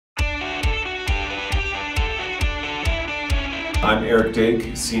I'm Eric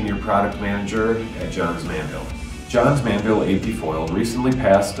Dake, Senior Product Manager at Johns Manville. Johns Manville AP Foil recently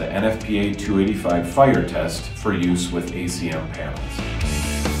passed the NFPA 285 fire test for use with ACM panels.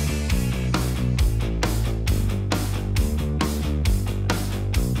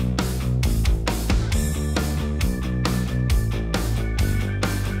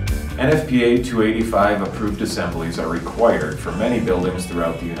 NFPA 285 approved assemblies are required for many buildings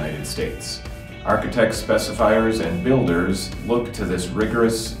throughout the United States. Architects, specifiers, and builders look to this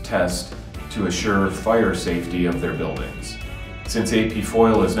rigorous test to assure fire safety of their buildings. Since AP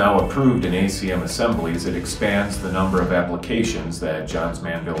Foil is now approved in ACM assemblies, it expands the number of applications that Johns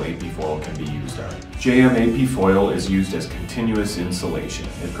Manville AP Foil can be used on. JM AP Foil is used as continuous insulation.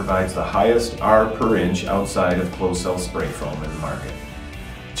 It provides the highest R per inch outside of closed cell spray foam in the market.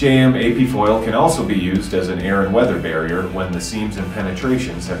 JM AP Foil can also be used as an air and weather barrier when the seams and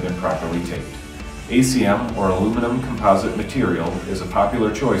penetrations have been properly taped. ACM, or aluminum composite material, is a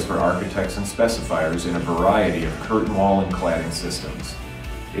popular choice for architects and specifiers in a variety of curtain wall and cladding systems.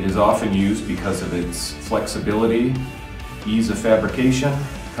 It is often used because of its flexibility, ease of fabrication,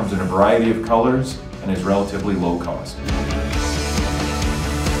 comes in a variety of colors, and is relatively low cost.